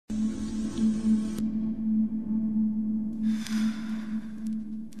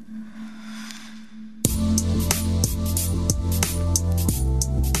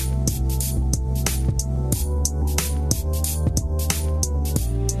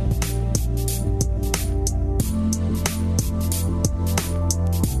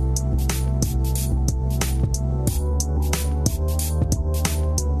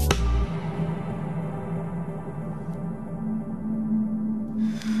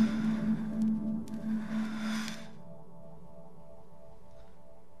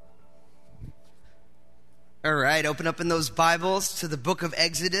All right, open up in those Bibles to the book of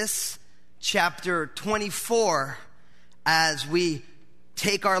Exodus, chapter 24, as we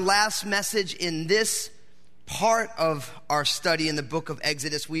take our last message in this part of our study in the book of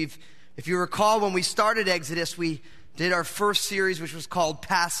Exodus. If you recall, when we started Exodus, we did our first series, which was called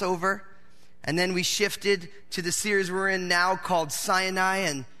Passover, and then we shifted to the series we're in now called Sinai,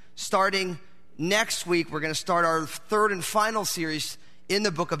 and starting next week, we're going to start our third and final series in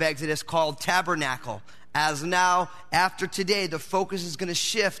the book of Exodus called Tabernacle. As now, after today, the focus is going to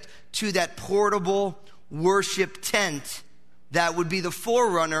shift to that portable worship tent that would be the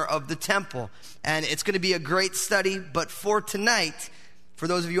forerunner of the temple. And it's going to be a great study, but for tonight, for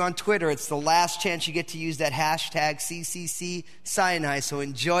those of you on Twitter, it's the last chance you get to use that hashtag CCC Sinai, so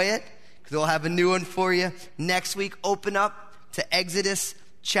enjoy it, because we'll have a new one for you next week. Open up to Exodus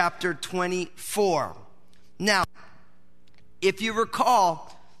chapter 24. Now, if you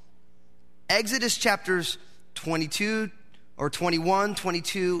recall, Exodus chapters 22 or 21,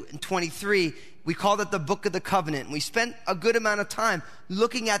 22, and 23, we called it the Book of the Covenant. And we spent a good amount of time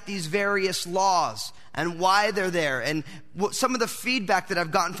looking at these various laws and why they're there. And some of the feedback that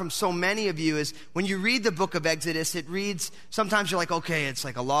I've gotten from so many of you is when you read the book of Exodus, it reads, sometimes you're like, okay, it's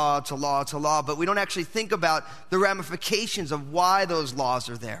like a law, it's a law, it's a law. But we don't actually think about the ramifications of why those laws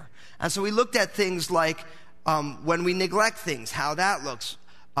are there. And so we looked at things like when we neglect things, how that looks.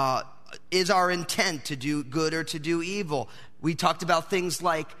 Is our intent to do good or to do evil? We talked about things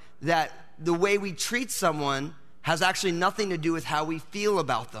like that the way we treat someone has actually nothing to do with how we feel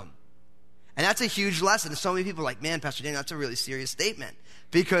about them. And that's a huge lesson. So many people are like, man, Pastor Daniel, that's a really serious statement.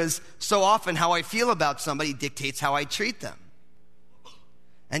 Because so often how I feel about somebody dictates how I treat them.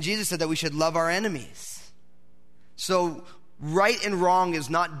 And Jesus said that we should love our enemies. So right and wrong is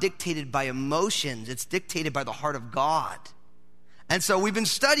not dictated by emotions. It's dictated by the heart of God. And so we've been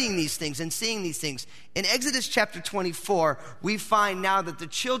studying these things and seeing these things. In Exodus chapter 24, we find now that the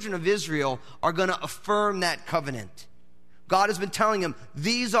children of Israel are going to affirm that covenant. God has been telling them,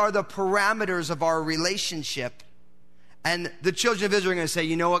 these are the parameters of our relationship. And the children of Israel are going to say,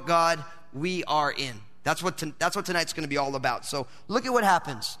 you know what, God, we are in. That's what tonight's going to be all about. So look at what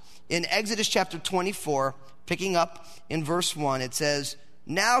happens. In Exodus chapter 24, picking up in verse 1, it says,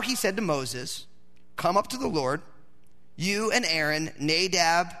 now he said to Moses, come up to the Lord, you and Aaron,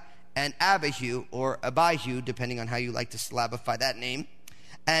 Nadab and Abihu, or Abihu, depending on how you like to syllabify that name,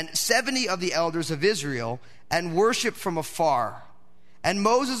 and 70 of the elders of Israel, and worship from afar. And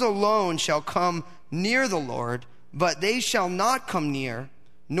Moses alone shall come near the Lord, but they shall not come near,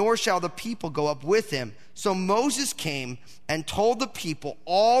 nor shall the people go up with him. So Moses came and told the people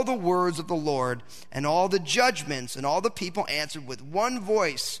all the words of the Lord and all the judgments, and all the people answered with one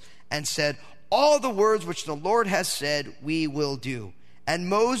voice and said, all the words which the Lord has said, we will do. And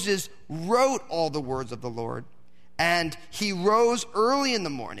Moses wrote all the words of the Lord. And he rose early in the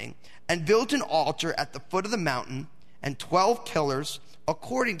morning and built an altar at the foot of the mountain and 12 pillars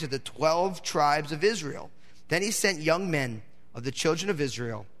according to the 12 tribes of Israel. Then he sent young men of the children of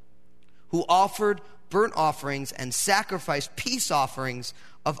Israel who offered burnt offerings and sacrificed peace offerings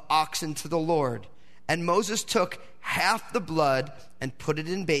of oxen to the Lord. And Moses took half the blood and put it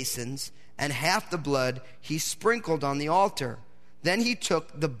in basins, and half the blood he sprinkled on the altar. Then he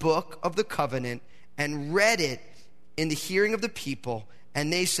took the book of the covenant and read it in the hearing of the people.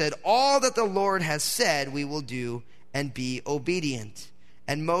 And they said, all that the Lord has said we will do, and be obedient.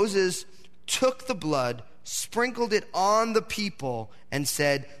 And Moses took the blood, sprinkled it on the people, and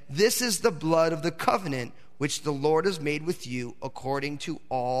said, this is the blood of the covenant which the Lord has made with you according to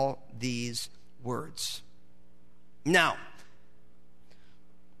all these words. Now,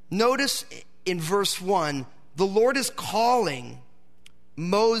 notice in verse 1, the Lord is calling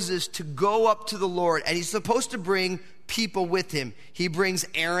Moses to go up to the Lord, and he's supposed to bring people with him. He brings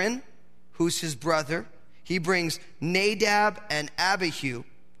Aaron, who's his brother. He brings Nadab and Abihu,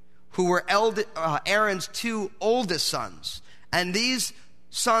 who were Aaron's two oldest sons. And these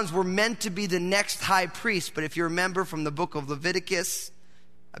sons were meant to be the next high priest. But if you remember from the book of Leviticus,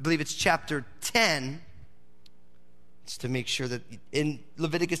 I believe it's chapter 10, to make sure that in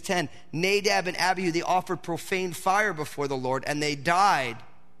Leviticus 10, Nadab and Abihu, they offered profane fire before the Lord, and they died.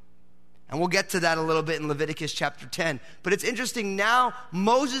 And we'll get to that a little bit in Leviticus chapter 10. But it's interesting, now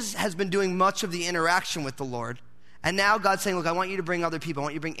Moses has been doing much of the interaction with the Lord. And now God's saying, look, I want you to bring other people. I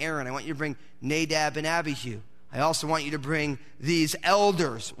want you to bring Aaron. I want you to bring Nadab and Abihu. I also want you to bring these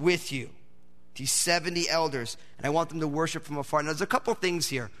elders with you, these 70 elders. And I want them to worship from afar. And there's a couple things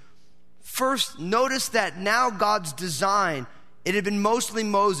here. First, notice that now God's design, it had been mostly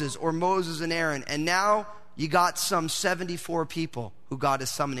Moses or Moses and Aaron. And now you got some 74 people who God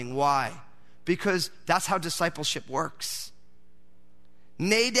is summoning. Why? because that's how discipleship works.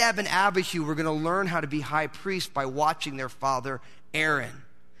 Nadab and Abihu were going to learn how to be high priests by watching their father Aaron.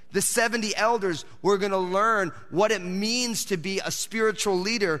 The 70 elders were going to learn what it means to be a spiritual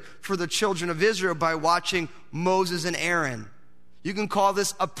leader for the children of Israel by watching Moses and Aaron. You can call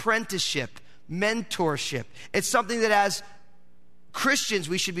this apprenticeship, mentorship. It's something that as Christians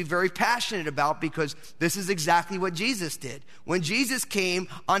we should be very passionate about, because this is exactly what Jesus did. When Jesus came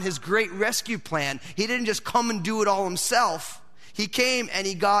on his great rescue plan, he didn't just come and do it all himself. He came and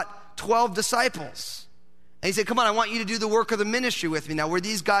he got 12 disciples. And he said, come on, I want you to do the work of the ministry with me. Now, were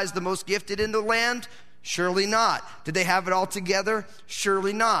these guys the most gifted in the land? Surely not. Did they have it all together?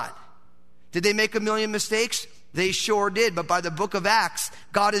 Surely not. Did they make a million mistakes? They sure did. But by the book of Acts,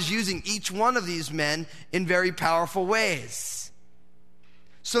 God is using each one of these men in very powerful ways.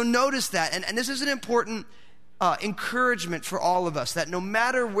 So notice that. And this is an important encouragement for all of us, that no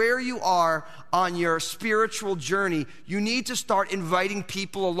matter where you are on your spiritual journey, you need to start inviting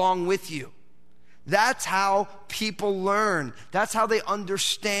people along with you. That's how people learn. That's how they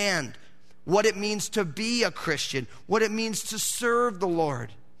understand what it means to be a Christian, what it means to serve the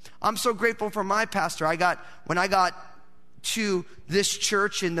Lord. I'm so grateful for my pastor. When I got to this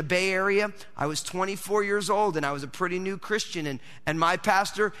church in the Bay Area, I was 24 years old and I was a pretty new Christian, and my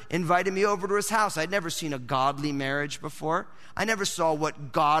pastor invited me over to his house. I'd never seen a godly marriage before. I never saw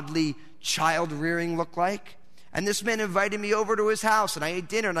what godly child rearing looked like. And this man invited me over to his house, and I ate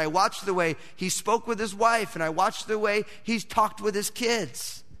dinner, and I watched the way he spoke with his wife, and I watched the way he talked with his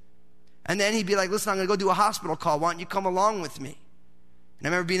kids. And then he'd be like, listen, I'm going to go do a hospital call. Why don't you come along with me? And I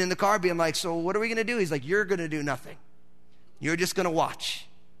remember being in the car being like, so what are we going to do? He's like, you're going to do nothing. You're just going to watch.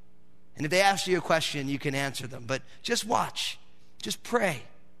 And if they ask you a question, you can answer them. But just watch. Just pray.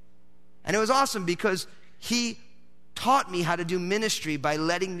 And it was awesome because he taught me how to do ministry by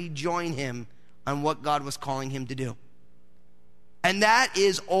letting me join him on what God was calling him to do. And that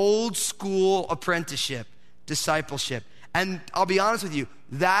is old school apprenticeship, discipleship. And I'll be honest with you,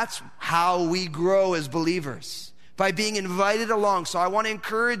 that's how we grow as believers, by being invited along. So I want to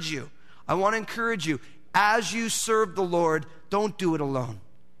encourage you. As you serve the Lord, don't do it alone.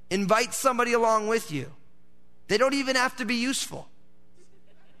 Invite somebody along with you. They don't even have to be useful.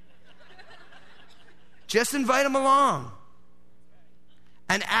 Just invite them along.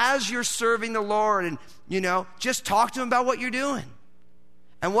 And as you're serving the Lord, and just talk to them about what you're doing.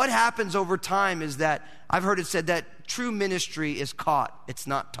 And what happens over time is that, I've heard it said that true ministry is caught, it's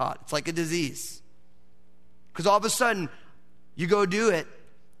not taught. It's like a disease. Because all of a sudden, you go do it,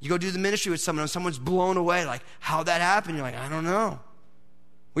 you go do the ministry with someone, and someone's blown away, like, how'd that happen? You're like, I don't know.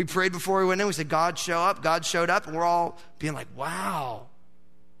 We prayed before we went in, we said, God show up, God showed up, and we're all being like, wow.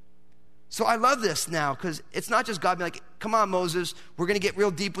 So I love this now, because it's not just God being like, come on, Moses, we're going to get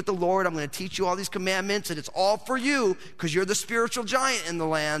real deep with the Lord. I'm going to teach you all these commandments, and it's all for you because you're the spiritual giant in the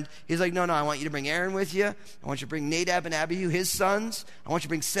land. He's like, no, I want you to bring Aaron with you. I want you to bring Nadab and Abihu, his sons. I want you to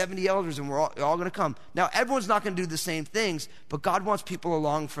bring 70 elders, and we're all going to come. Now, everyone's not going to do the same things, but God wants people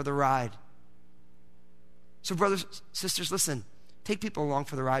along for the ride. So brothers, sisters, listen, take people along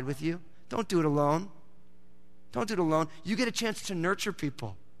for the ride with you. Don't do it alone. Don't do it alone. You get a chance to nurture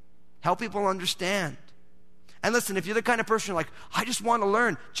people. Help people understand. And listen, if you're the kind of person like, I just want to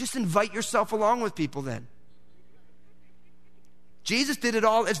learn, just invite yourself along with people then. Jesus did it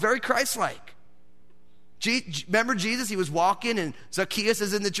all. It's very Christ-like. Remember Jesus? He was walking and Zacchaeus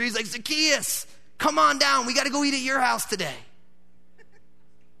is in the tree. He's like, Zacchaeus, come on down. We got to go eat at your house today.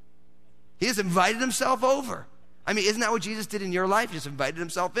 He just invited himself over. I mean, isn't that what Jesus did in your life? He just invited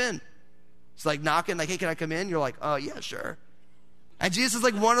himself in. It's like knocking, like, hey, can I come in? You're like, yeah, sure. And Jesus is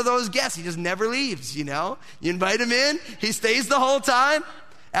like one of those guests. He just never leaves, You invite him in. He stays the whole time.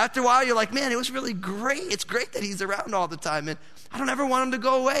 After a while, you're like, man, it was really great. It's great that he's around all the time. And I don't ever want him to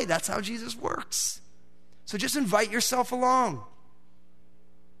go away. That's how Jesus works. So just invite yourself along.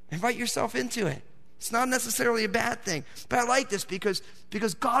 Invite yourself into it. It's not necessarily a bad thing. But I like this because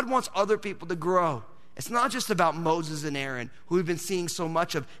God wants other people to grow. It's not just about Moses and Aaron, who we've been seeing so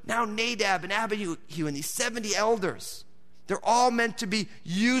much of. Now Nadab and Abihu and these 70 elders. They're all meant to be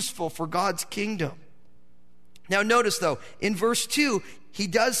useful for God's kingdom. Now notice though, in verse 2, he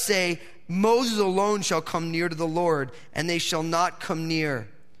does say, Moses alone shall come near to the Lord, and they shall not come near,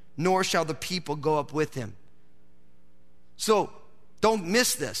 nor shall the people go up with him. So don't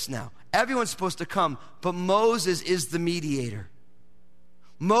miss this now. Everyone's supposed to come, but Moses is the mediator.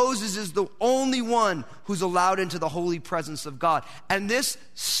 Moses is the only one who's allowed into the holy presence of God. And this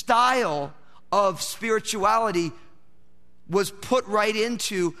style of spirituality was put right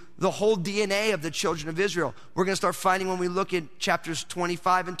into the whole DNA of the children of Israel. We're going to start finding when we look at chapters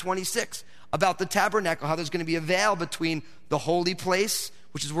 25 and 26. about the tabernacle, how there's going to be a veil between the holy place,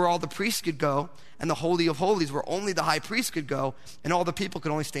 which is where all the priests could go, and the Holy of Holies, where only the high priest could go, and all the people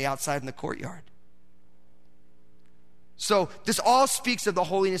could only stay outside in the courtyard. So this all speaks of the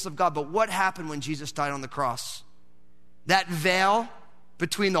holiness of God, but what happened when Jesus died on the cross? That veil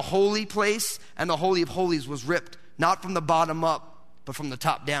between the holy place and the Holy of Holies was ripped, not from the bottom up, but from the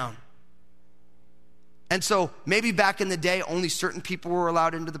top down. And so maybe back in the day, only certain people were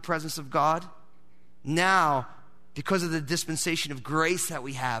allowed into the presence of God. Now, because of the dispensation of grace that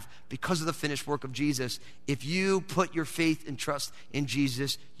we have, because of the finished work of Jesus, if you put your faith and trust in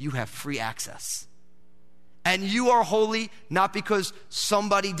Jesus, you have free access. And you are holy not because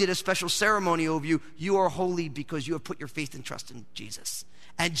somebody did a special ceremony over you. You are holy because you have put your faith and trust in Jesus.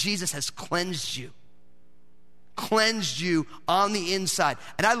 And Jesus has cleansed you on the inside.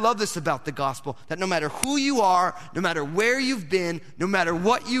 And I love this about the gospel, that no matter who you are, no matter where you've been, no matter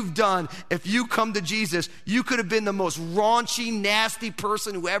what you've done, if you come to Jesus, you could have been the most raunchy, nasty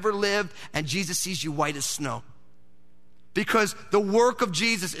person who ever lived, and Jesus sees you white as snow. Because the work of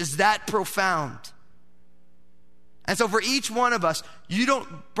Jesus is that profound. And so for each one of us,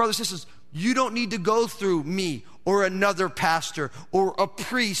 brothers and sisters, you don't need to go through me or another pastor or a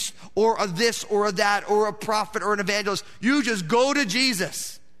priest or a this or a that or a prophet or an evangelist. You just go to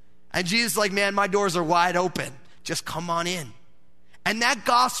Jesus. And Jesus is like, man, my doors are wide open. Just come on in. And that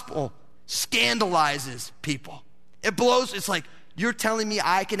gospel scandalizes people. It's like, you're telling me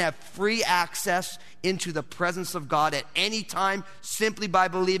I can have free access into the presence of God at any time simply by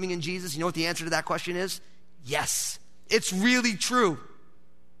believing in Jesus? You know what the answer to that question is? Yes, it's really true.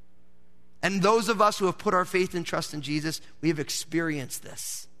 And those of us who have put our faith and trust in Jesus, we have experienced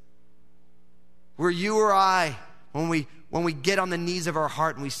this. Where you or I, when we get on the knees of our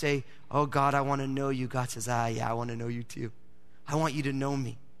heart and we say, oh God, I want to know you. God says, yeah, I want to know you too. I want you to know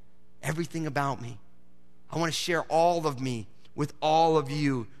me, everything about me. I want to share all of me with all of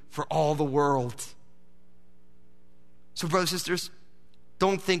you for all the world. So brothers and sisters,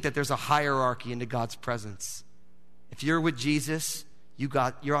 don't think that there's a hierarchy into God's presence. If you're with Jesus,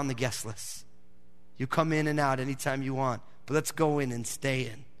 you're on the guest list. You come in and out anytime you want. But let's go in and stay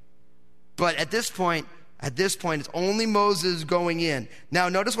in. But at this point, it's only Moses going in. Now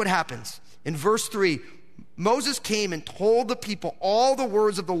notice what happens. In verse 3, Moses came and told the people all the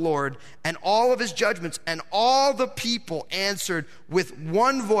words of the Lord and all of his judgments, and all the people answered with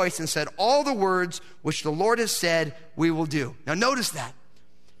one voice and said, all the words which the Lord has said, we will do. Now notice that.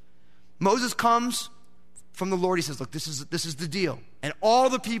 Moses comes from the Lord. He says, look, this is the deal. And all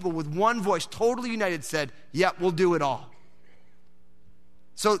the people with one voice, totally united, said, yeah, we'll do it all.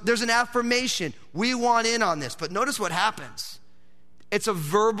 So there's an affirmation. We want in on this. But notice what happens. It's a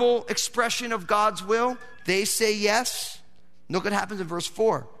verbal expression of God's will. They say yes. Look what happens in verse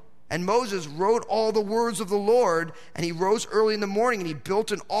 4. And Moses wrote all the words of the Lord, and he rose early in the morning, and he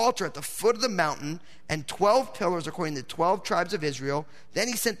built an altar at the foot of the mountain, and 12 pillars according to the 12 tribes of Israel. Then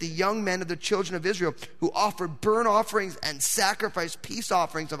he sent the young men of the children of Israel, who offered burnt offerings and sacrificed peace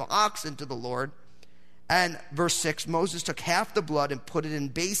offerings of oxen to the Lord. And verse 6, Moses took half the blood and put it in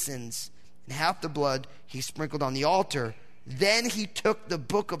basins, and half the blood he sprinkled on the altar. Then he took the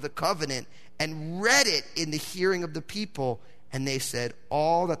book of the covenant and read it in the hearing of the people. And they said,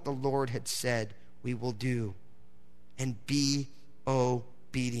 all that the Lord had said, we will do. And be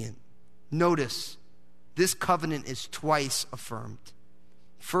obedient. Notice, this covenant is twice affirmed.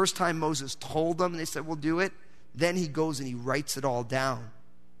 First time Moses told them, and they said, we'll do it. Then he goes and he writes it all down.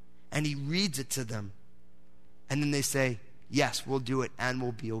 And he reads it to them. And then they say, yes, we'll do it, and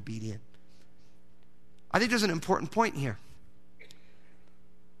we'll be obedient. I think there's an important point here.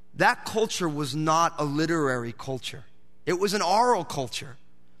 That culture was not a literary culture. It was an oral culture.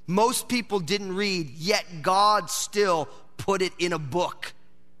 Most people didn't read, yet God still put it in a book.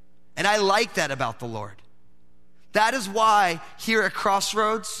 And I like that about the Lord. That is why here at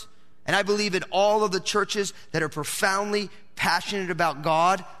Crossroads, and I believe in all of the churches that are profoundly passionate about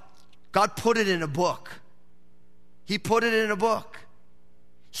God, God put it in a book. He put it in a book.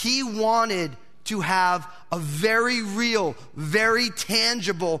 He wanted to have a very real, very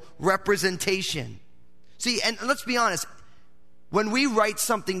tangible representation. See, and let's be honest, when we write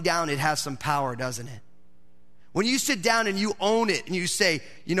something down, it has some power, doesn't it? When you sit down and you own it and you say,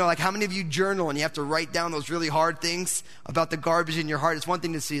 like how many of you journal and you have to write down those really hard things about the garbage in your heart? It's one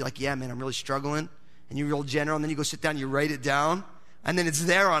thing to say like, yeah, man, I'm really struggling. And you're real general, and then you go sit down and you write it down. And then it's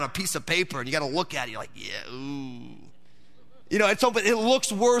there on a piece of paper and you got to look at it. You're like, yeah, ooh. It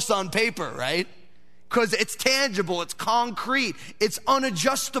looks worse on paper, right? Because it's tangible, it's concrete, it's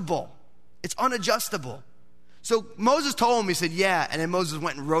unadjustable. It's unadjustable. So Moses told him, he said, yeah. And then Moses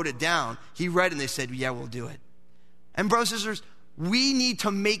went and wrote it down. He read it and they said, yeah, we'll do it. And brothers and sisters, we need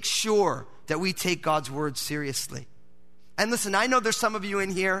to make sure that we take God's word seriously. And listen, I know there's some of you in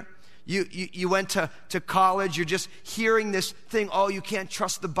here, you went to college, you're just hearing this thing, oh, you can't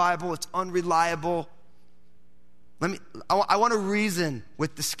trust the Bible, it's unreliable. I want to reason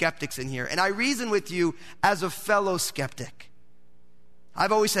with the skeptics in here. And I reason with you as a fellow skeptic.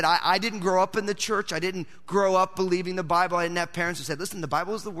 I've always said, I didn't grow up in the church. I didn't grow up believing the Bible. I didn't have parents who said, listen, the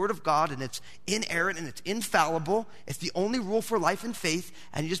Bible is the word of God, and it's inerrant, and it's infallible. It's the only rule for life and faith,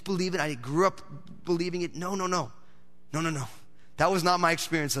 and you just believe it. I grew up believing it. No. That was not my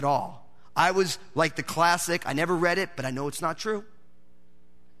experience at all. I was like the classic, I never read it, but I know it's not true.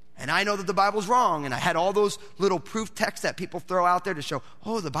 And I know that the Bible's wrong, and I had all those little proof texts that people throw out there to show,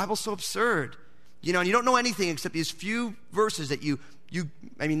 oh, the Bible's so absurd. You know, and you don't know anything except these few verses that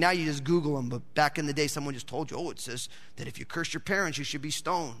now you just Google them, but back in the day, someone just told you, oh, it says that if you curse your parents, you should be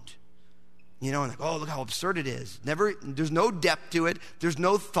stoned. You know, and like, oh, look how absurd it is. There's no depth to it. There's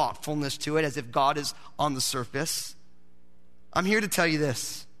no thoughtfulness to it, as if God is on the surface. I'm here to tell you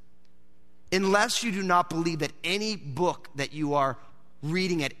this. Unless you do not believe that any book that you are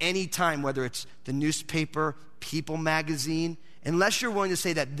reading at any time, whether it's the newspaper, People magazine, unless you're willing to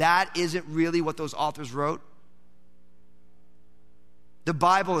say that that isn't really what those authors wrote, the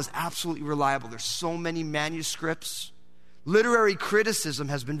Bible is absolutely reliable. There's so many manuscripts. Literary criticism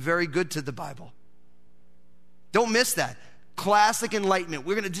has been very good to the Bible. Don't miss that. Classic Enlightenment.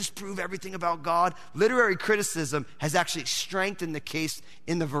 We're going to disprove everything about God. Literary criticism has actually strengthened the case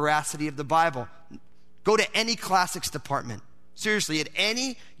in the veracity of the Bible. Go to any classics department, seriously, at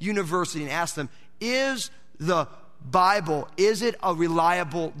any university, and ask them, is the Bible, is it a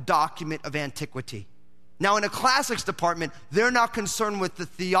reliable document of antiquity? Now, in a classics department, they're not concerned with the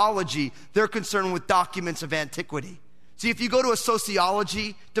theology. They're concerned with documents of antiquity. See, if you go to a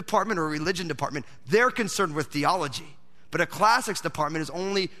sociology department or a religion department, they're concerned with theology. But a classics department is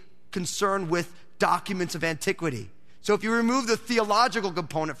only concerned with documents of antiquity. So if you remove the theological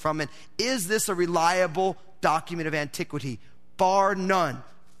component from it, is this a reliable document of antiquity? Bar none.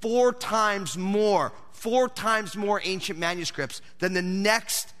 4 times more ancient manuscripts than the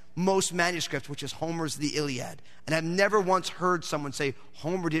next most manuscripts, which is Homer's The Iliad. And I've never once heard someone say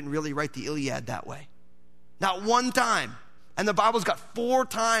Homer didn't really write the Iliad that way. Not one time. And the Bible's got 4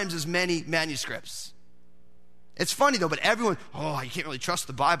 times as many manuscripts. It's funny though, but everyone, oh, you can't really trust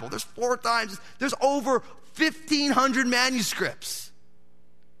the Bible. There's 4 times, there's over 1,500 manuscripts.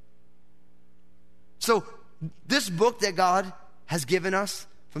 So this book that God has given us,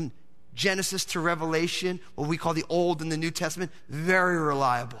 from Genesis to Revelation, what we call the Old and the New Testament, very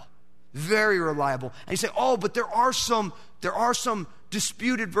reliable. Very reliable. And you say, oh, but there are some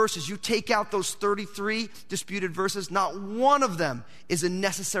disputed verses. You take out those 33 disputed verses, not one of them is a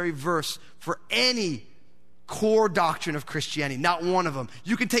necessary verse for any core doctrine of Christianity. Not one of them.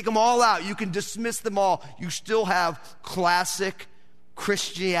 You can take them all out. You can dismiss them all. You still have classic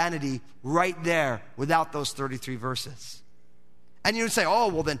Christianity right there without those 33 verses. And you would say, oh,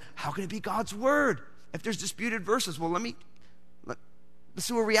 well then, how can it be God's word if there's disputed verses? Well, let's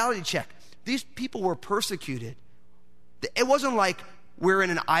do a reality check. These people were persecuted. It wasn't like we're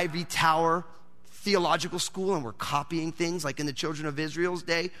in an ivory tower theological school and we're copying things like in the children of Israel's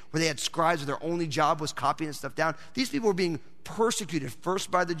day, where they had scribes and their only job was copying stuff down. These people were being persecuted,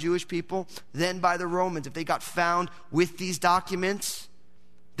 first by the Jewish people, then by the Romans. If they got found with these documents,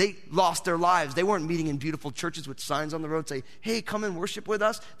 they lost their lives. They weren't meeting in beautiful churches with signs on the road saying, hey, come and worship with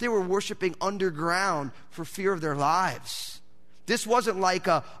us. They were worshiping underground for fear of their lives. This wasn't like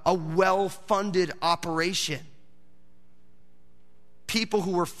a well-funded operation. People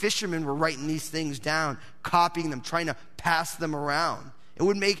who were fishermen were writing these things down, copying them, trying to pass them around. It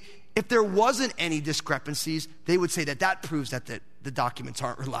would make, if there wasn't any discrepancies, they would say that proves that the documents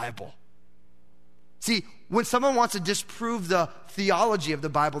aren't reliable. See, when someone wants to disprove the theology of the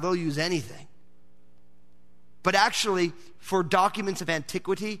Bible, they'll use anything. But actually, for documents of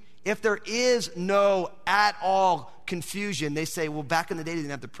antiquity, if there is no at all confusion, they say, well, back in the day, they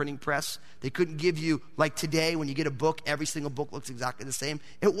didn't have the printing press. They couldn't give you, like today, when you get a book, every single book looks exactly the same.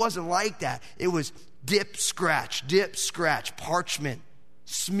 It wasn't like that. It was dip, scratch, parchment,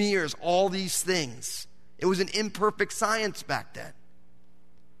 smears, all these things. It was an imperfect science back then.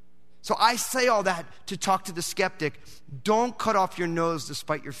 So I say all that to talk to the skeptic. Don't cut off your nose to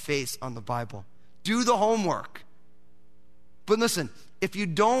spite your face on the Bible. Do the homework. But listen, if you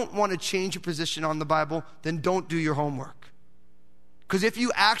don't want to change your position on the Bible, then don't do your homework. Because if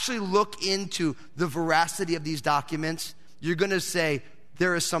you actually look into the veracity of these documents, you're going to say,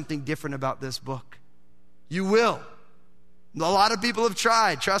 there is something different about this book. You will. A lot of people have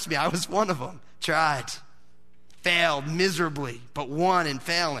tried. Trust me, I was one of them. Tried. Failed miserably, but won in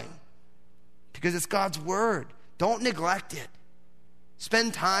failing. Because it's God's word. Don't neglect it.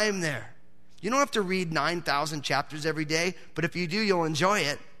 Spend time there. You don't have to read 9,000 chapters every day, but if you do, you'll enjoy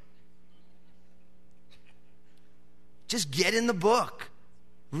it. Just get in the book.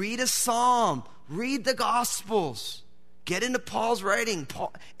 Read a psalm. Read the Gospels. Get into Paul's writing.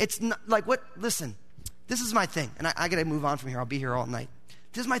 It's not like what, listen, this is my thing, and I got to move on from here. I'll be here all night.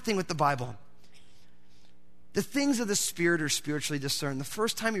 This is my thing with the Bible. The things of the Spirit are spiritually discerned. The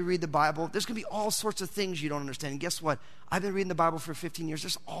first time you read the Bible, there's going to be all sorts of things you don't understand. And guess what? I've been reading the Bible for 15 years.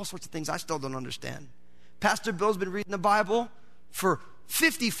 There's all sorts of things I still don't understand. Pastor Bill's been reading the Bible for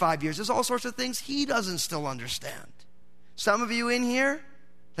 55 years. There's all sorts of things he doesn't still understand. Some of you in here,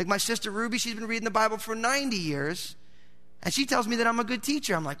 like my sister Ruby, she's been reading the Bible for 90 years. And she tells me that I'm a good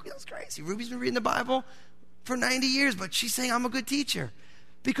teacher. I'm like, well, that's crazy. Ruby's been reading the Bible for 90 years, but she's saying I'm a good teacher.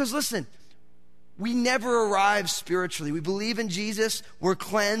 Because listen, we never arrive spiritually. We believe in Jesus, we're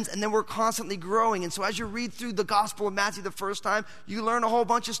cleansed, and then we're constantly growing. And so as you read through the Gospel of Matthew the first time, you learn a whole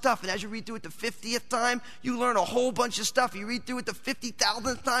bunch of stuff. And as you read through it the 50th time, you learn a whole bunch of stuff. You read through it the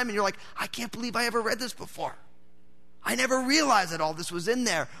 50,000th time, and you're like, I can't believe I ever read this before. I never realized that all this was in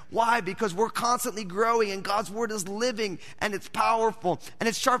there. Why? Because we're constantly growing, and God's word is living, and it's powerful, and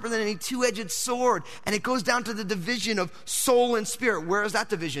it's sharper than any two-edged sword, and it goes down to the division of soul and spirit. Where is that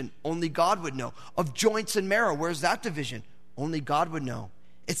division? Only God would know. Of joints and marrow, where's that division? Only God would know.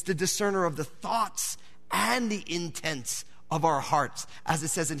 It's the discerner of the thoughts and the intents of our hearts, as it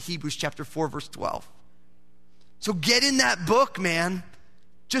says in Hebrews chapter 4, verse 12. So get in that book, man.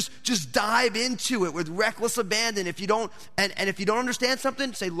 Just dive into it with reckless abandon. If you don't, and if you don't understand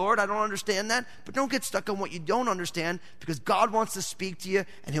something, say, Lord, I don't understand that. But don't get stuck on what you don't understand, because God wants to speak to you,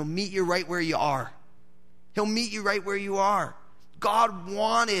 and he'll meet you right where you are. He'll meet you right where you are. God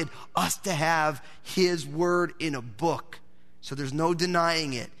wanted us to have his word in a book. So there's no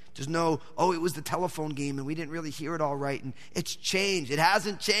denying it. There's no, oh, it was the telephone game and we didn't really hear it all right. And it's changed. It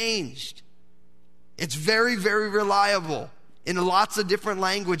hasn't changed. It's very, very reliable in lots of different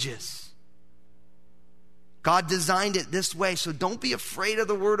languages. God designed it this way, so don't be afraid of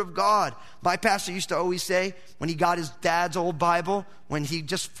the word of God. My pastor used to always say, when he got his dad's old Bible, when he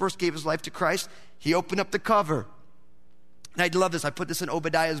just first gave his life to Christ, he opened up the cover. And I love this. I put this in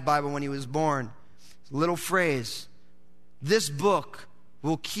Obadiah's Bible when he was born. It's a little phrase. This book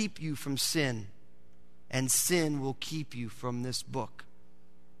will keep you from sin, and sin will keep you from this book.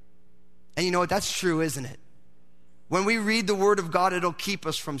 And you know what? That's true, isn't it? When we read the word of God, it'll keep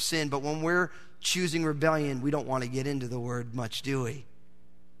us from sin. But when we're choosing rebellion, we don't want to get into the word much, do we?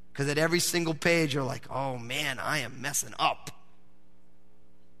 Because at every single page, you're like, oh man, I am messing up.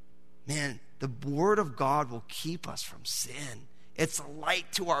 Man, the word of God will keep us from sin. It's a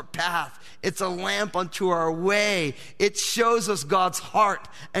light to our path. It's a lamp unto our way. It shows us God's heart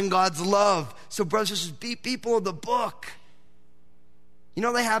and God's love. So brothers and sisters, be people of the book. You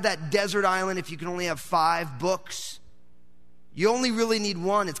know they have that desert island if you can only have 5 books. You only really need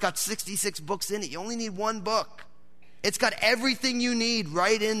one. It's got 66 books in it. You only need one book. It's got everything you need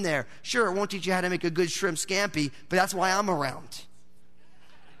right in there. Sure, it won't teach you how to make a good shrimp scampi, but that's why I'm around.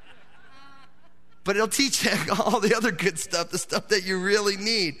 But it'll teach you all the other good stuff, the stuff that you really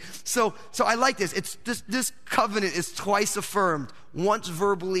need. So I like this. It's this covenant is twice affirmed, once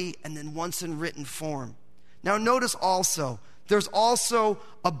verbally and then once in written form. Now notice also, there's also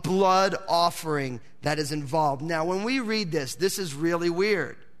a blood offering that is involved. Now, when we read this is really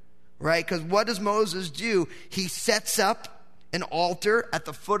weird, right? Because what does Moses do? He sets up an altar at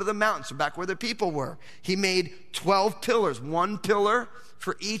the foot of the mountain, so back where the people were. He made 12 pillars, 1 pillar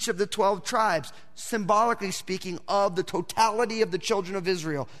for each of the 12 tribes, symbolically speaking of the totality of the children of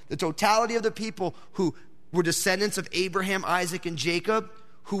Israel, the totality of the people who were descendants of Abraham, Isaac, and Jacob,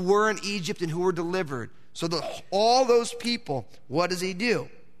 who were in Egypt and who were delivered. So all those people, what does he do?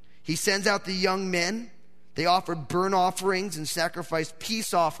 He sends out the young men. They offered burnt offerings and sacrificed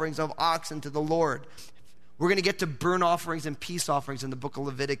peace offerings of oxen to the Lord. We're going to get to burnt offerings and peace offerings in the book of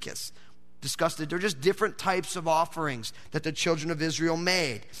Leviticus. Discussed it. They're just different types of offerings that the children of Israel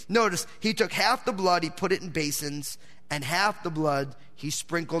made. Notice, he took half the blood, he put it in basins, and half the blood he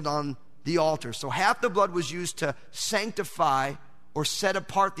sprinkled on the altar. So half the blood was used to sanctify or set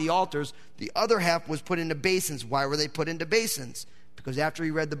apart the altars. The other half was put into basins. Why were they put into basins? Because after he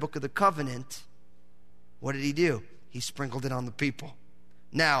read the book of the covenant, what did he do? He sprinkled it on the people.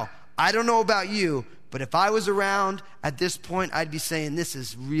 Now, I don't know about you, but if I was around at this point, I'd be saying this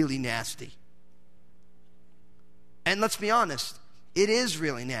is really nasty. And let's be honest, it is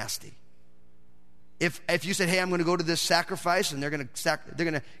really nasty. If you said, hey, I'm going to go to this sacrifice and they're going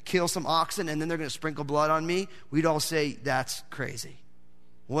to kill some oxen and then they're going to sprinkle blood on me, we'd all say, that's crazy.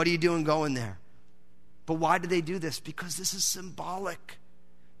 What are you doing going there? But why do they do this? Because this is symbolic.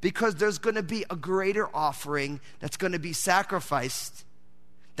 Because there's going to be a greater offering that's going to be sacrificed,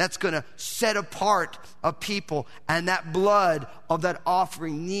 that's going to set apart a people, and that blood of that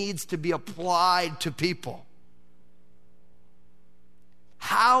offering needs to be applied to people.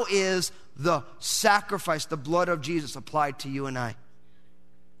 How is the sacrifice, the blood of Jesus, applied to you and I?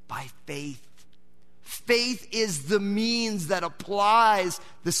 By faith. Faith is the means that applies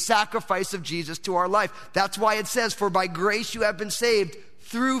the sacrifice of Jesus to our life. That's why it says, for by grace you have been saved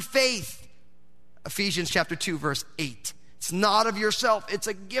through faith. Ephesians chapter 2, verse 8. It's not of yourself. It's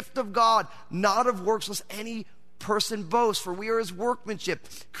a gift of God, not of works, lest any person boast. For we are his workmanship,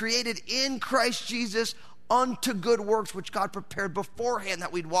 created in Christ Jesus unto good works, which God prepared beforehand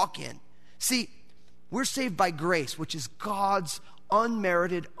that we'd walk in. See, we're saved by grace, which is God's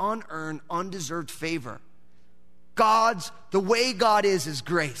unmerited, unearned, undeserved favor. The way God is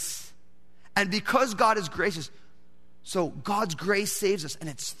grace. And because God is gracious, so God's grace saves us, and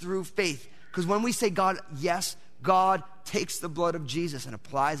it's through faith. Because when we say God, yes, God takes the blood of Jesus and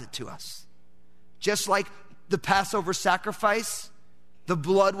applies it to us. Just like the Passover sacrifice, the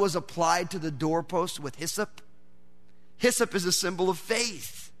blood was applied to the doorpost with hyssop. Hyssop is a symbol of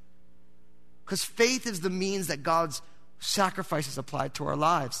faith. Because faith is the means that God's sacrifice is applied to our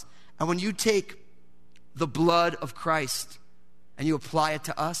lives. And when you take the blood of Christ and you apply it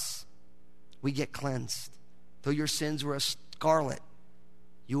to us, we get cleansed. Though your sins were as scarlet,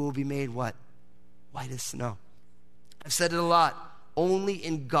 you will be made what? White as snow. I've said it a lot. Only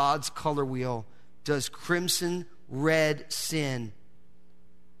in God's color wheel does crimson red sin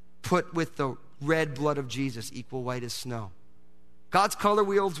put with the red blood of Jesus equal white as snow. God's color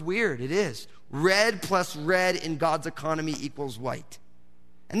wheel's weird. It is. Red plus red in God's economy equals white.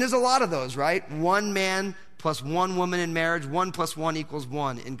 And there's a lot of those, right? One man plus one woman in marriage, 1 + 1 =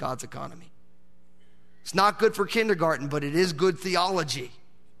 1 in God's economy. It's not good for kindergarten, but it is good theology.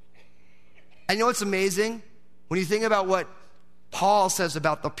 And you know what's amazing? When you think about what Paul says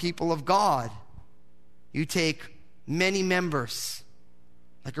about the people of God, you take many members,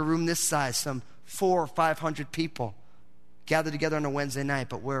 like a room this size, some 400 or 500 people, gathered together on a Wednesday night,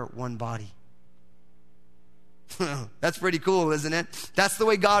 but we're one body. That's pretty cool, isn't it? That's the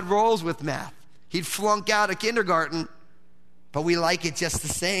way God rolls with math. He'd flunk out of kindergarten, but we like it just the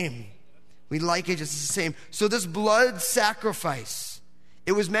same. We like it just the same. So this blood sacrifice,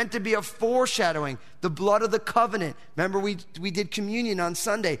 it was meant to be a foreshadowing. The blood of the covenant. Remember, we did communion on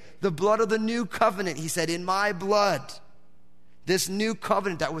Sunday. The blood of the new covenant. He said, in my blood. This new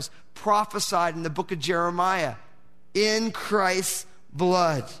covenant that was prophesied in the book of Jeremiah. In Christ's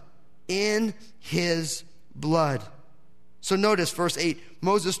blood. In his blood. So notice verse 8.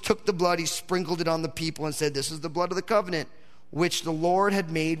 Moses took the blood, he sprinkled it on the people and said, this is the blood of the covenant, which the Lord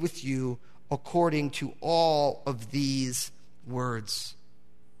had made with you according to all of these words.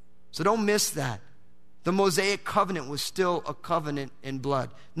 So don't miss that. The Mosaic covenant was still a covenant in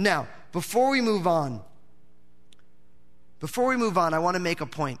blood. Now, before we move on, I want to make a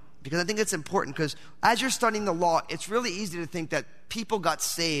point, because I think it's important, because as you're studying the law, it's really easy to think that people got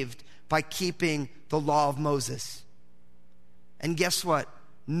saved by keeping the law of Moses. And guess what?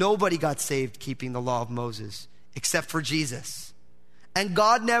 Nobody got saved keeping the law of Moses except for Jesus. And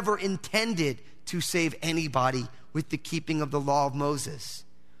God never intended to save anybody with the keeping of the law of Moses.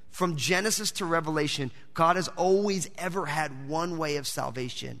 From Genesis to Revelation, God has always ever had one way of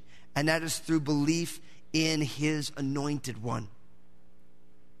salvation, and that is through belief in his anointed one.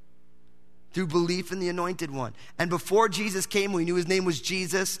 Through belief in the anointed one. And before Jesus came, we knew his name was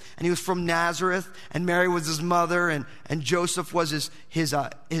Jesus, and he was from Nazareth, and Mary was his mother, and Joseph was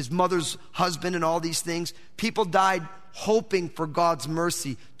his mother's husband, and all these things. People died hoping for God's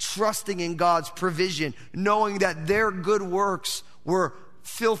mercy, trusting in God's provision, knowing that their good works were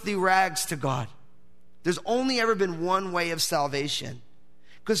filthy rags to God. There's only ever been one way of salvation.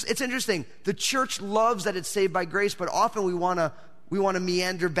 Because it's interesting, the church loves that it's saved by grace, but often we want to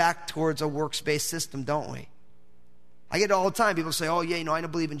meander back towards a works-based system, don't we? I get it all the time. People say, oh, yeah, I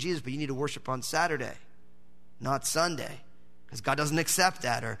don't believe in Jesus, but you need to worship on Saturday, not Sunday, because God doesn't accept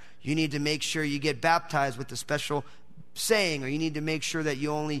that. Or you need to make sure you get baptized with a special saying, or you need to make sure that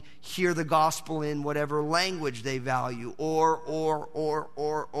you only hear the gospel in whatever language they value, or.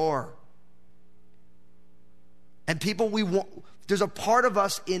 And people, there's a part of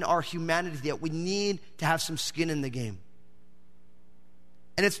us in our humanity that we need to have some skin in the game.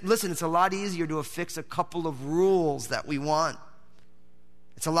 And it's a lot easier to affix a couple of rules that we want.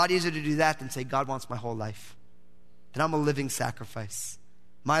 It's a lot easier to do that than say, God wants my whole life. That I'm a living sacrifice.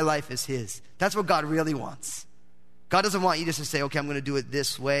 My life is his. That's what God really wants. God doesn't want you just to say, okay, I'm going to do it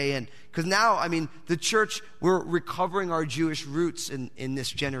this way. And because now, the church, we're recovering our Jewish roots in this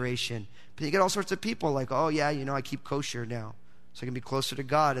generation. But you get all sorts of people like, oh yeah, I keep kosher now, so I can be closer to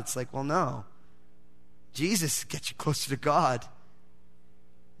God. It's like, well, no. Jesus gets you closer to God.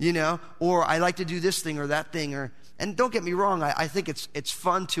 Or I like to do this thing or that thing. And don't get me wrong, I think it's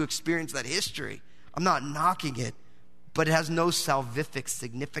fun to experience that history. I'm not knocking it, but it has no salvific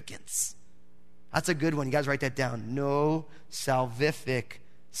significance. That's a good one. You guys write that down. No salvific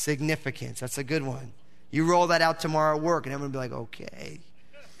significance. That's a good one. You roll that out tomorrow at work, and everyone will be like, okay.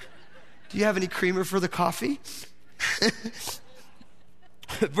 Do you have any creamer for the coffee?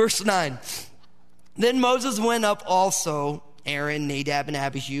 Verse 9. Then Moses went up also, Aaron, Nadab, and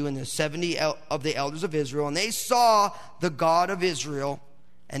Abihu, and the 70 of the elders of Israel, and they saw the God of Israel,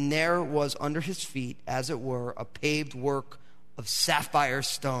 and there was under his feet, as it were, a paved work of sapphire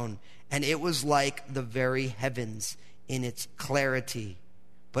stone, and it was like the very heavens in its clarity.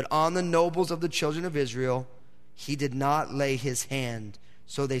 But on the nobles of the children of Israel he did not lay his hand.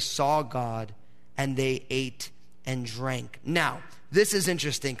 So they saw God, and they ate and drank. Now, this is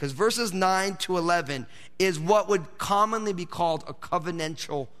interesting, because verses 9 to 11 is what would commonly be called a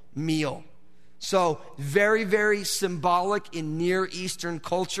covenantal meal. So very, very symbolic in Near Eastern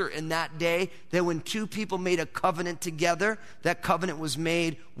culture in that day, that when two people made a covenant together, that covenant was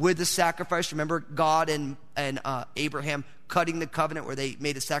made with the sacrifice. Remember God and Abraham cutting the covenant where they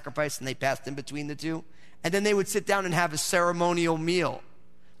made a sacrifice and they passed in between the two? And then they would sit down and have a ceremonial meal.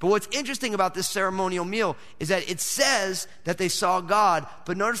 But what's interesting about this ceremonial meal is that it says that they saw God,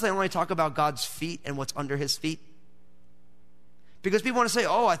 but notice they only talk about God's feet and what's under his feet. Because people want to say,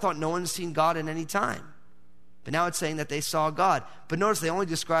 oh, I thought no one's seen God at any time. But now it's saying that they saw God. But notice they only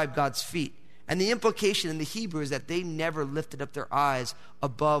describe God's feet. And the implication in the Hebrew is that they never lifted up their eyes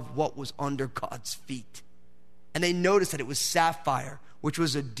above what was under God's feet. And they noticed that it was sapphire, which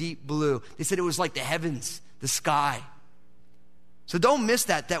was a deep blue. They said it was like the heavens, the sky. So don't miss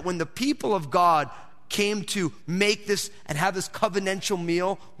that when the people of God came to make this and have this covenantal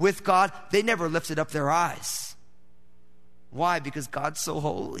meal with God, they never lifted up their eyes. Why? Because God's so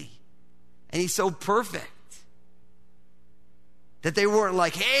holy and he's so perfect that they weren't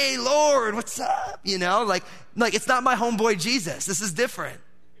like, hey, Lord, what's up? Like it's not my homeboy Jesus. This is different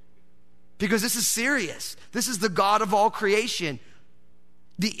because this is serious. This is the God of all creation,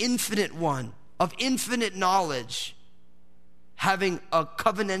 the infinite one of infinite knowledge, having a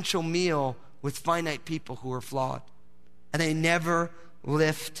covenantal meal with finite people who are flawed. And they never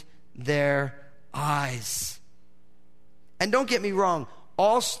lift their eyes. And don't get me wrong,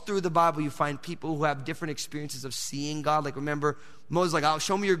 all through the Bible you find people who have different experiences of seeing God. Like remember, Moses like, I'll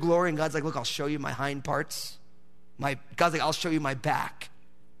show me your glory. And God's like, look, I'll show you my hind parts. God's like, I'll show you my back.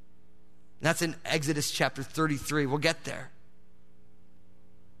 And that's in Exodus chapter 33. We'll get there.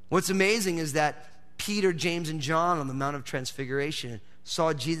 What's amazing is that Peter, James, and John on the Mount of Transfiguration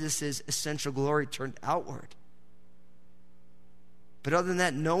saw Jesus' essential glory turned outward. But other than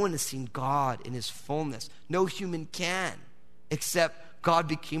that, no one has seen God in his fullness. No human can, except God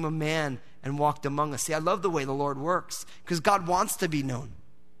became a man and walked among us. See, I love the way the Lord works, because God wants to be known.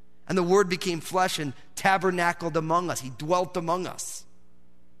 And the Word became flesh and tabernacled among us. He dwelt among us.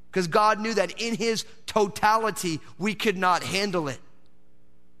 Because God knew that in his totality, we could not handle it.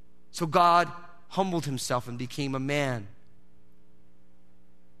 So God humbled himself and became a man.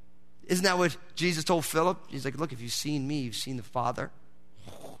 Isn't that what Jesus told Philip? He's like, look, if you've seen me, you've seen the Father.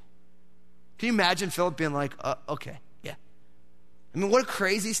 Can you imagine Philip being like, okay, yeah. What a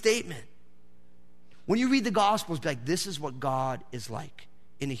crazy statement. When you read the Gospels, be like, this is what God is like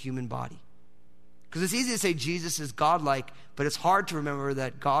in a human body. Because it's easy to say Jesus is God-like, but it's hard to remember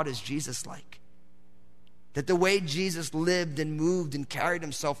that God is Jesus-like. That the way Jesus lived and moved and carried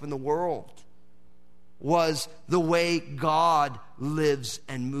himself in the world was the way God lives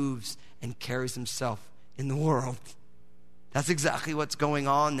and moves and carries himself in the world. That's exactly what's going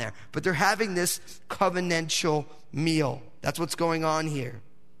on there. But they're having this covenantal meal. That's what's going on here.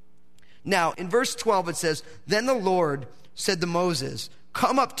 Now, in verse 12 it says, then the Lord said to Moses,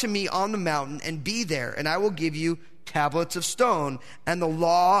 come up to me on the mountain and be there, and I will give you tablets of stone and the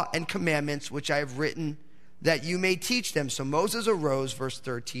law and commandments which I have written, that you may teach them. So Moses arose, verse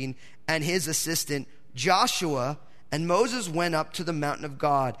 13, and his assistant Joshua, and Moses went up to the mountain of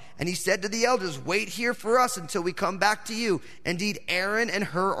God. And he said to the elders, wait here for us until we come back to you. Indeed, Aaron and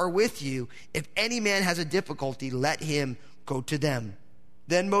Hur are with you. If any man has a difficulty, let him go to them.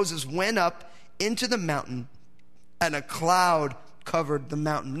 Then Moses went up into the mountain, and a cloud covered the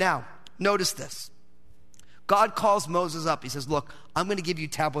mountain. Now, notice this. God calls Moses up. He says, look, I'm going to give you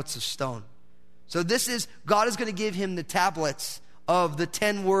tablets of stone. So God is going to give him the tablets of the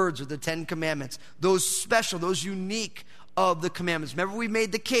 10 words or the 10 commandments. Those special, those unique of the commandments. Remember, we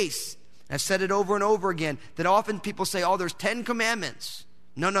made the case. I've said it over and over again, that often people say, oh, there's 10 commandments.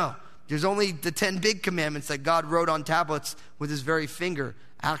 No. There's only the 10 big commandments that God wrote on tablets with his very finger.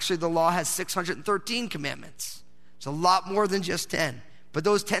 Actually, the law has 613 commandments. It's a lot more than just 10. But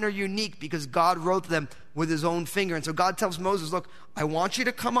those 10 are unique because God wrote them with his own finger. And so God tells Moses, look, I want you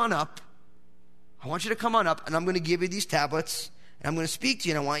to come on up. And I'm going to give you these tablets. And I'm going to speak to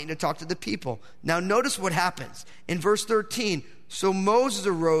you, and I want you to talk to the people. Now, notice what happens. In verse 13, so Moses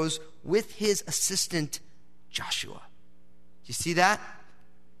arose with his assistant Joshua. Do you see that?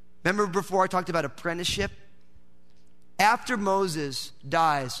 Remember before I talked about apprenticeship? After Moses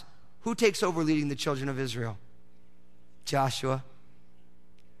dies, who takes over leading the children of Israel? Joshua.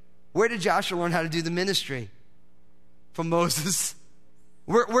 Where did Joshua learn how to do the ministry? From Moses.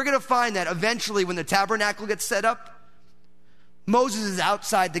 We're going to find that eventually when the tabernacle gets set up, Moses is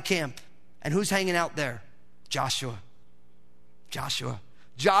outside the camp. And who's hanging out there? Joshua.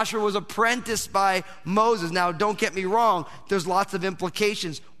 Joshua was apprenticed by Moses. Now, don't get me wrong. There's lots of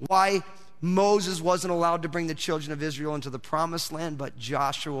implications why Moses wasn't allowed to bring the children of Israel into the promised land, but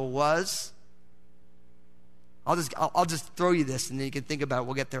Joshua was. I'll just throw you this, and then you can think about it.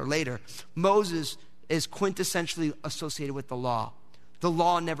 We'll get there later. Moses is quintessentially associated with the law. The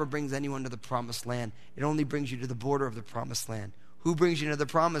law never brings anyone to the promised land. It only brings you to the border of the promised land. Who brings you to the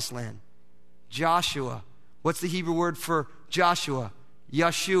promised land? Joshua. What's the Hebrew word for Joshua?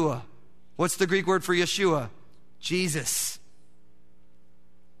 Yeshua. What's the Greek word for Yeshua? Jesus.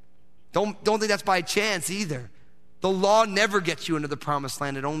 Don't think that's by chance either. The law never gets you into the promised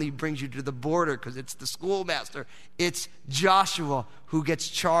land. It only brings you to the border because it's the schoolmaster. It's Joshua who gets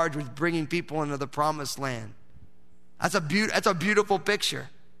charged with bringing people into the promised land. That's a beautiful picture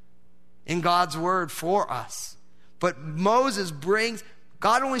in God's word for us. But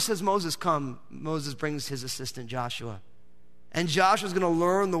God only says Moses come. Moses brings his assistant Joshua. And Joshua's going to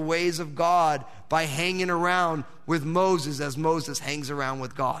learn the ways of God by hanging around with Moses as Moses hangs around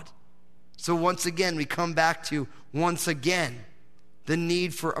with God. So once again, we come back to, the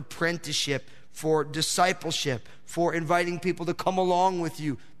need for apprenticeship, for discipleship, for inviting people to come along with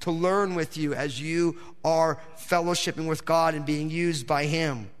you, to learn with you as you are fellowshipping with God and being used by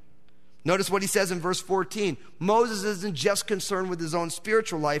him. Notice what he says in verse 14. Moses isn't just concerned with his own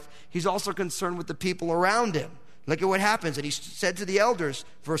spiritual life. He's also concerned with the people around him. Look at what happens. And he said to the elders,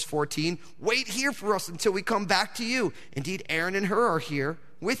 verse 14, wait here for us until we come back to you. Indeed, Aaron and Hur are here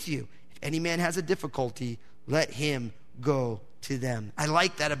with you. If any man has a difficulty, let him go to them. I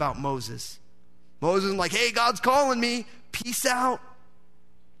like that about Moses. Moses is like, hey, God's calling me. Peace out.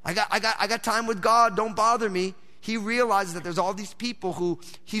 I got time with God. Don't bother me. He realizes that there's all these people who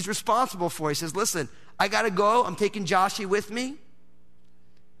he's responsible for. He says, listen, I got to go. I'm taking Joshua with me.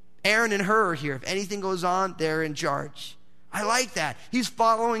 Aaron and Hur are here. If anything goes on, they're in charge. I like that. He's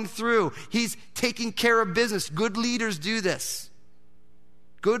following through. He's taking care of business. Good leaders do this.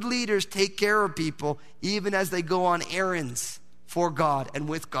 Good leaders take care of people even as they go on errands for God and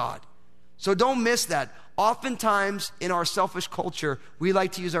with God. So don't miss that. Oftentimes in our selfish culture, we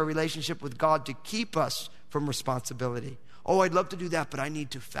like to use our relationship with God to keep us from responsibility. Oh, I'd love to do that, but I need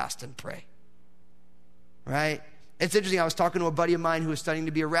to fast and pray. Right? It's interesting. I was talking to a buddy of mine who was studying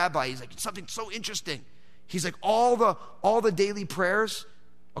to be a rabbi. He's like, it's something so interesting. He's like, all the daily prayers,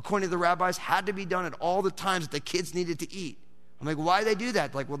 according to the rabbis, had to be done at all the times that the kids needed to eat. I'm like, why do they do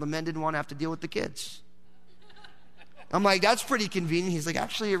that? Like, well, the men didn't want to have to deal with the kids. I'm like, that's pretty convenient. He's like,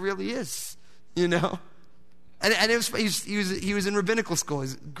 actually, it really is, And he was in rabbinical school.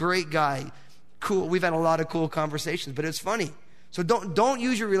 He's a great guy. Cool. We've had a lot of cool conversations, but it's funny. So don't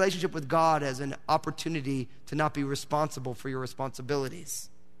use your relationship with God as an opportunity to not be responsible for your responsibilities.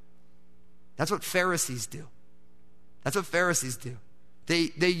 That's what Pharisees do.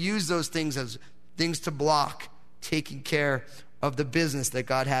 They use those things as things to block taking care of the business that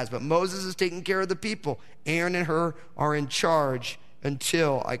God has. But Moses is taking care of the people. Aaron and Hur are in charge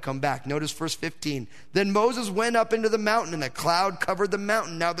until I come back. Notice verse 15. Then Moses went up into the mountain, and a cloud covered the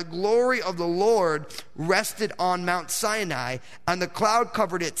mountain. Now the glory of the Lord rested on Mount Sinai, and the cloud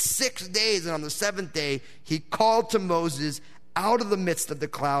covered it 6 days. And on the seventh day, he called to Moses out of the midst of the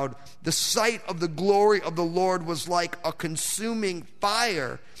cloud. The sight of the glory of the Lord was like a consuming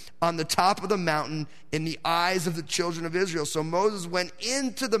fire on the top of the mountain in the eyes of the children of Israel. So Moses went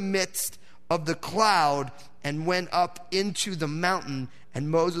into the midst of the cloud and went up into the mountain.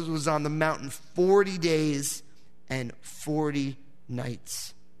 And Moses was on the mountain 40 days and 40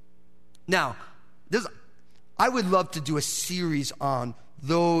 nights. Now, I would love to do a series on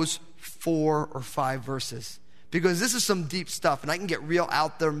those 4 or 5 verses, because this is some deep stuff, and I can get real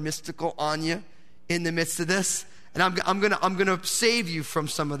out there mystical on you in the midst of this. And I'm gonna save you from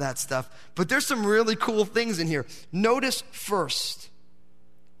some of that stuff. But there's some really cool things in here. Notice first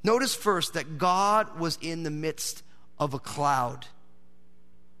that God was in the midst of a cloud,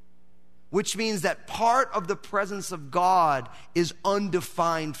 which means that part of the presence of God is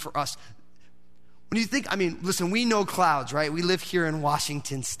undefined for us. When you think, listen, we know clouds, right? We live here in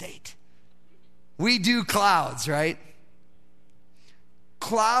Washington State. We do clouds, right?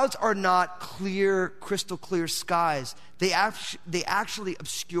 Clouds are not clear, crystal clear skies. They actually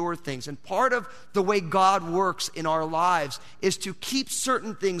obscure things. And part of the way God works in our lives is to keep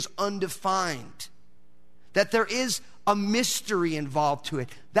certain things undefined, that there is a mystery involved to it.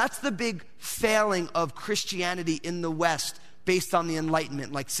 That's the big failing of Christianity in the West based on the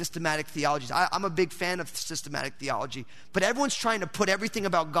Enlightenment, like systematic theologies. I'm a big fan of systematic theology, but everyone's trying to put everything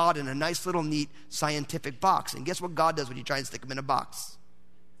about God in a nice little neat scientific box. And guess what God does when you try and stick him in a box?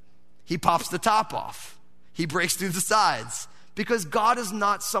 He pops the top off. He breaks through the sides. Because God is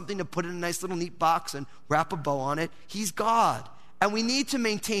not something to put in a nice little neat box and wrap a bow on it. He's God. And we need to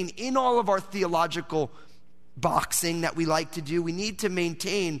maintain, in all of our theological boxing that we like to do, we need to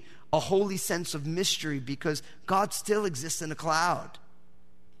maintain a holy sense of mystery, because God still exists in a cloud.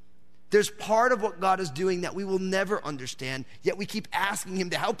 There's part of what God is doing that we will never understand, yet we keep asking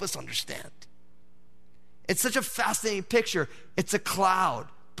him to help us understand. It's such a fascinating picture. It's a cloud.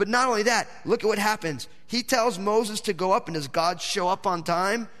 But not only that, look at what happens. He tells Moses to go up, and does God show up on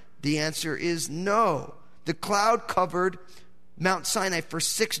time? The answer is no. The cloud covered Mount Sinai for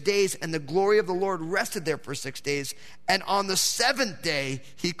 6 days, and the glory of the Lord rested there for 6 days. And on the 7th day,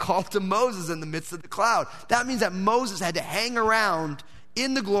 he called to Moses in the midst of the cloud. That means that Moses had to hang around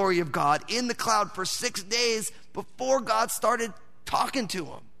in the glory of God, in the cloud, for 6 days before God started talking to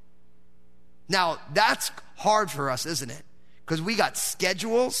him. Now, that's hard for us, isn't it? Because we got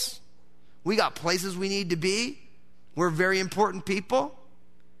schedules, we got places we need to be, we're very important people.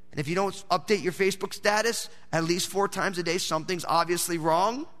 And if you don't update your Facebook status at least 4 times a day, something's obviously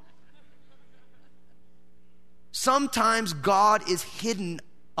wrong. Sometimes God is hidden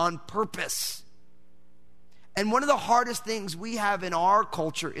on purpose. And one of the hardest things we have in our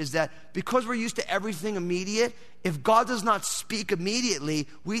culture is that because we're used to everything immediate, if God does not speak immediately,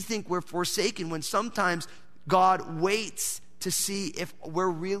 we think we're forsaken, when sometimes God waits to see if we're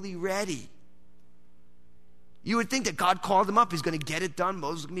really ready. You would think that God called him up. He's going to get it done.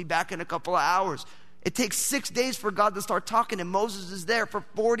 Moses is going to be back in a couple of hours. It takes 6 days for God to start talking, and Moses is there for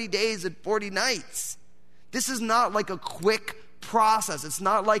 40 days and 40 nights. This is not like a quick process. It's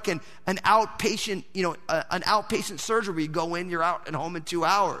not like an outpatient, an outpatient surgery where you go in, you're out and home in 2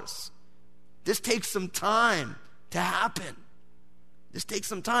 hours. This takes some time to happen. This takes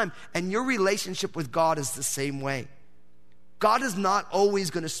some time. And your relationship with God is the same way. God is not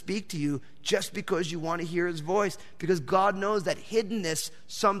always going to speak to you just because you want to hear his voice, because God knows that hiddenness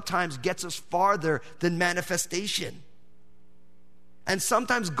sometimes gets us farther than manifestation. And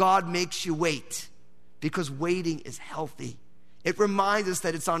sometimes God makes you wait, because waiting is healthy. It reminds us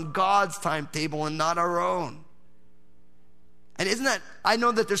that it's on God's timetable and not our own. And I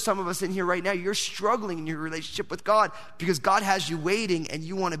know that there's some of us in here right now, you're struggling in your relationship with God because God has you waiting and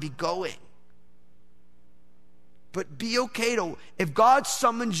you want to be going. But be okay if God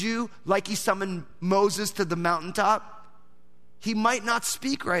summons you like he summoned Moses to the mountaintop, he might not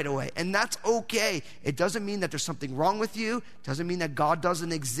speak right away. And that's okay. It doesn't mean that there's something wrong with you. It doesn't mean that God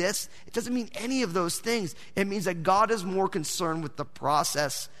doesn't exist. It doesn't mean any of those things. It means that God is more concerned with the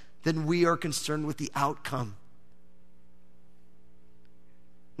process than we are concerned with the outcome.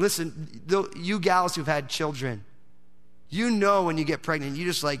 Listen, you gals who've had children, you know when you get pregnant,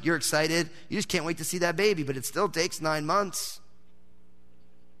 you're excited. You just can't wait to see that baby, but it still takes 9 months.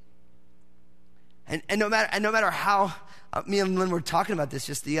 And no matter how, me and Lynn were talking about this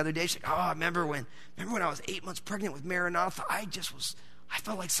just the other day. She's like, I remember when I was 8 months pregnant with Maranatha, I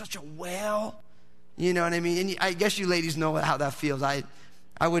felt like such a whale. You know what I mean? And I guess you ladies know how that feels. I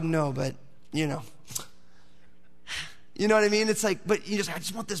wouldn't know, but you know. You know what I mean? It's like, I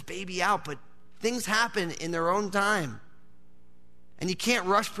just want this baby out, but things happen in their own time. And you can't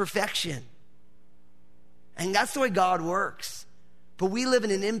rush perfection. And that's the way God works. But we live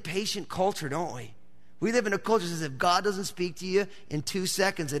in an impatient culture, don't we? We live in a culture that says if God doesn't speak to you in 2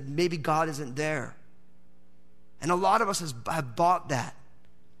 seconds, then maybe God isn't there. And a lot of us have bought that.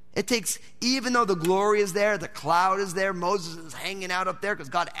 It takes, even though the glory is there, the cloud is there, Moses is hanging out up there because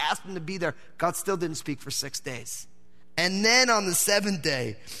God asked him to be there, God still didn't speak for 6 days. And then on the seventh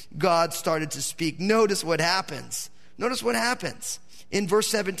day, God started to speak. Notice what happens. In verse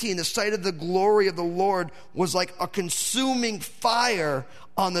 17, the sight of the glory of the Lord was like a consuming fire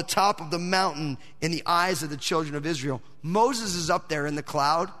on the top of the mountain in the eyes of the children of Israel. Moses is up there in the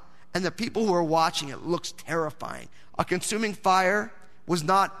cloud, and the people who are watching it looks terrifying. A consuming fire was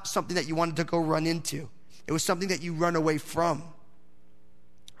not something that you wanted to go run into. It was something that you run away from.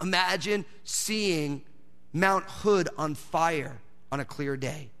 Imagine seeing Mount Hood on fire on a clear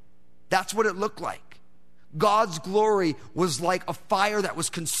day. That's what it looked like. God's glory was like a fire that was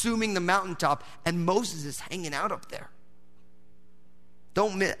consuming the mountaintop, and Moses is hanging out up there.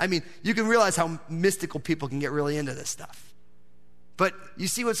 You can realize how mystical people can get really into this stuff. But you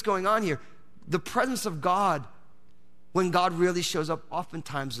see what's going on here. The presence of God, when God really shows up,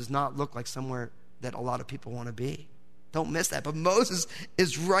 oftentimes does not look like somewhere that a lot of people want to be. Don't miss that. But Moses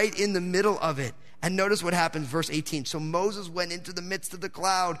is right in the middle of it. And notice what happens, verse 18. So Moses went into the midst of the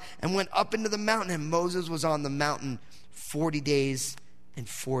cloud and went up into the mountain. And Moses was on the mountain 40 days and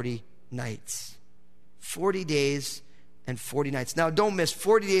 40 nights. 40 days and 40 nights. Now, don't miss,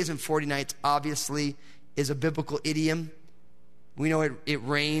 40 days and 40 nights obviously is a biblical idiom. We know it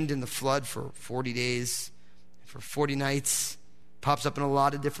rained in the flood for 40 days, for 40 nights. Pops up in a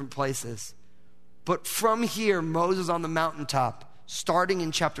lot of different places. But from here, Moses on the mountaintop, starting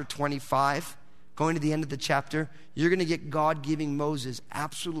in chapter 25, going to the end of the chapter, you're going to get God giving Moses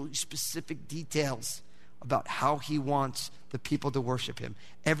absolutely specific details about how he wants the people to worship him.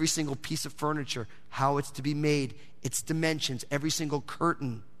 Every single piece of furniture, how it's to be made, its dimensions, every single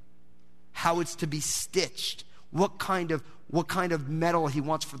curtain, how it's to be stitched, what kind of metal he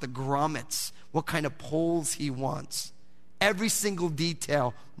wants for the grommets, what kind of poles he wants. Every single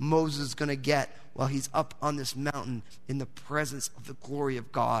detail Moses is going to get while he's up on this mountain in the presence of the glory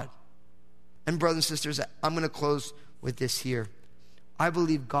of God. And brothers and sisters, I'm going to close with this here. I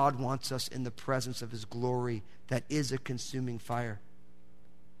believe God wants us in the presence of his glory that is a consuming fire.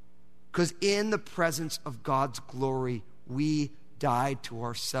 Because in the presence of God's glory, we died to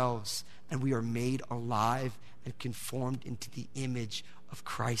ourselves and we are made alive and conformed into the image of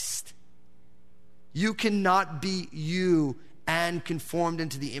Christ. You cannot be you and conformed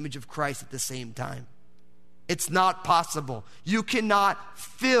into the image of Christ at the same time. It's not possible. You cannot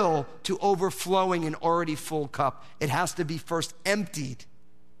fill to overflowing an already full cup. It has to be first emptied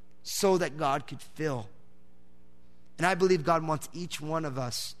so that God could fill. And I believe God wants each one of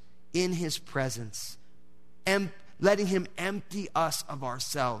us in his presence, letting him empty us of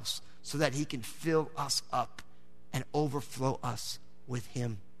ourselves so that he can fill us up and overflow us with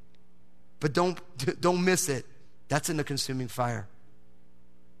him. But don't miss it. That's in the consuming fire.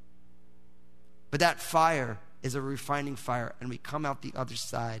 But that fire is a refining fire, and we come out the other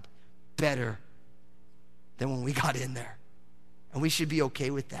side better than when we got in there. And we should be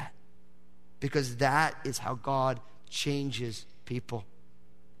okay with that, because that is how God changes people.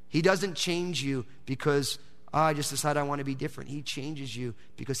 He doesn't change you because I just decide I want to be different. He changes you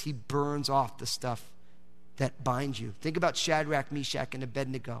because he burns off the stuff that binds you. Think about Shadrach, Meshach, and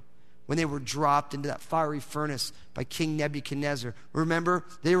Abednego when they were dropped into that fiery furnace by King Nebuchadnezzar. Remember,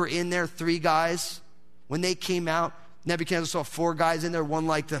 they were in there, 3 guys. When they came out, Nebuchadnezzar saw 4 guys in there, one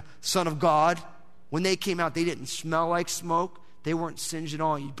like the Son of God. When they came out, they didn't smell like smoke. They weren't singed at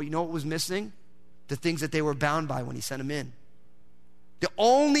all. But you know what was missing? The things that they were bound by when he sent them in. The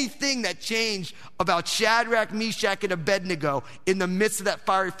only thing that changed about Shadrach, Meshach, and Abednego in the midst of that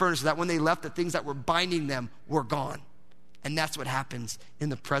fiery furnace is that when they left, the things that were binding them were gone. And that's what happens in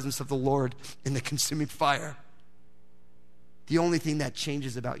the presence of the Lord in the consuming fire. The only thing that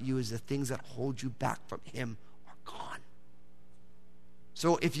changes about you is the things that hold you back from him are gone.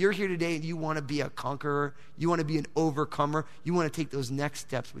 So if you're here today and you want to be a conqueror, you want to be an overcomer, you want to take those next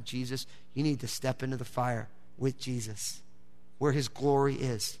steps with Jesus, you need to step into the fire with Jesus, where his glory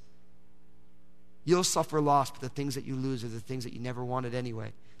is. You'll suffer loss, but the things that you lose are the things that you never wanted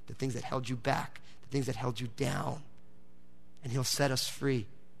anyway, the things that held you back, the things that held you down. And he'll set us free,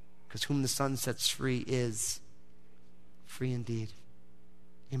 because whom the Son sets free is free indeed.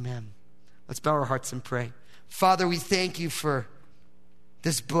 Amen. Let's bow our hearts and pray. Father, we thank you for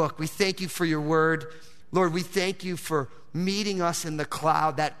this book. We thank you for your word. Lord, we thank you for meeting us in the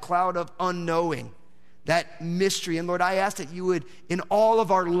cloud, that cloud of unknowing, that mystery. And Lord, I ask that you would, in all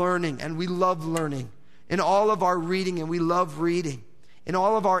of our learning, and we love learning, in all of our reading, and we love reading, in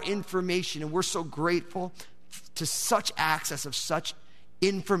all of our information, and we're so grateful to such access of such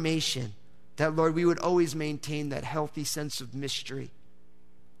information, that, Lord, we would always maintain that healthy sense of mystery.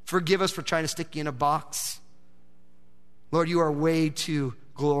 Forgive us for trying to stick you in a box. Lord, you are way too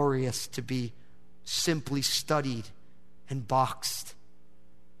glorious to be simply studied and boxed.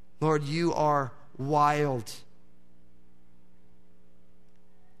 Lord, you are wild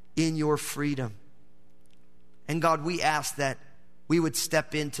in your freedom. And God, we ask that we would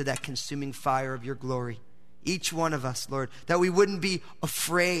step into that consuming fire of your glory. Each one of us, Lord, that we wouldn't be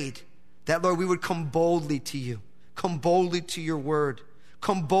afraid, that, Lord, we would come boldly to you, come boldly to your word,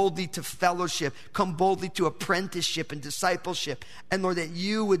 come boldly to fellowship, come boldly to apprenticeship and discipleship. And Lord, that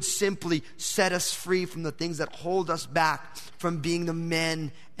you would simply set us free from the things that hold us back from being the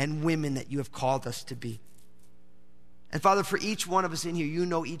men and women that you have called us to be. And Father, for each one of us in here, you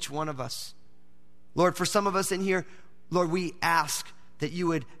know each one of us. Lord, for some of us in here, Lord, we ask that you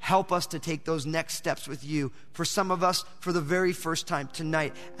would help us to take those next steps with you. For some of us, for the very first time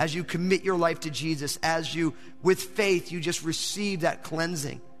tonight, as you commit your life to Jesus, as you, with faith, you just receive that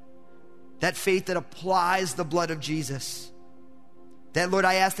cleansing, that faith that applies the blood of Jesus. That, Lord,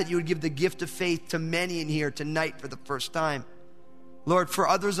 I ask that you would give the gift of faith to many in here tonight for the first time. Lord, for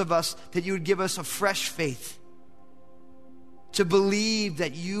others of us, that you would give us a fresh faith to believe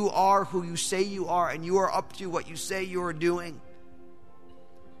that you are who you say you are and you are up to what you say you are doing.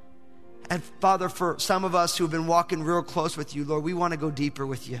 And Father, for some of us who have been walking real close with you, Lord, we want to go deeper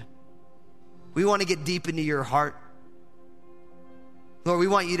with you. We want to get deep into your heart. Lord, we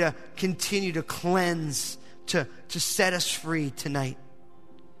want you to continue to cleanse, to set us free tonight.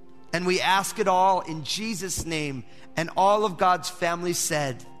 And we ask it all in Jesus' name. And all of God's family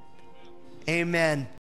said, amen.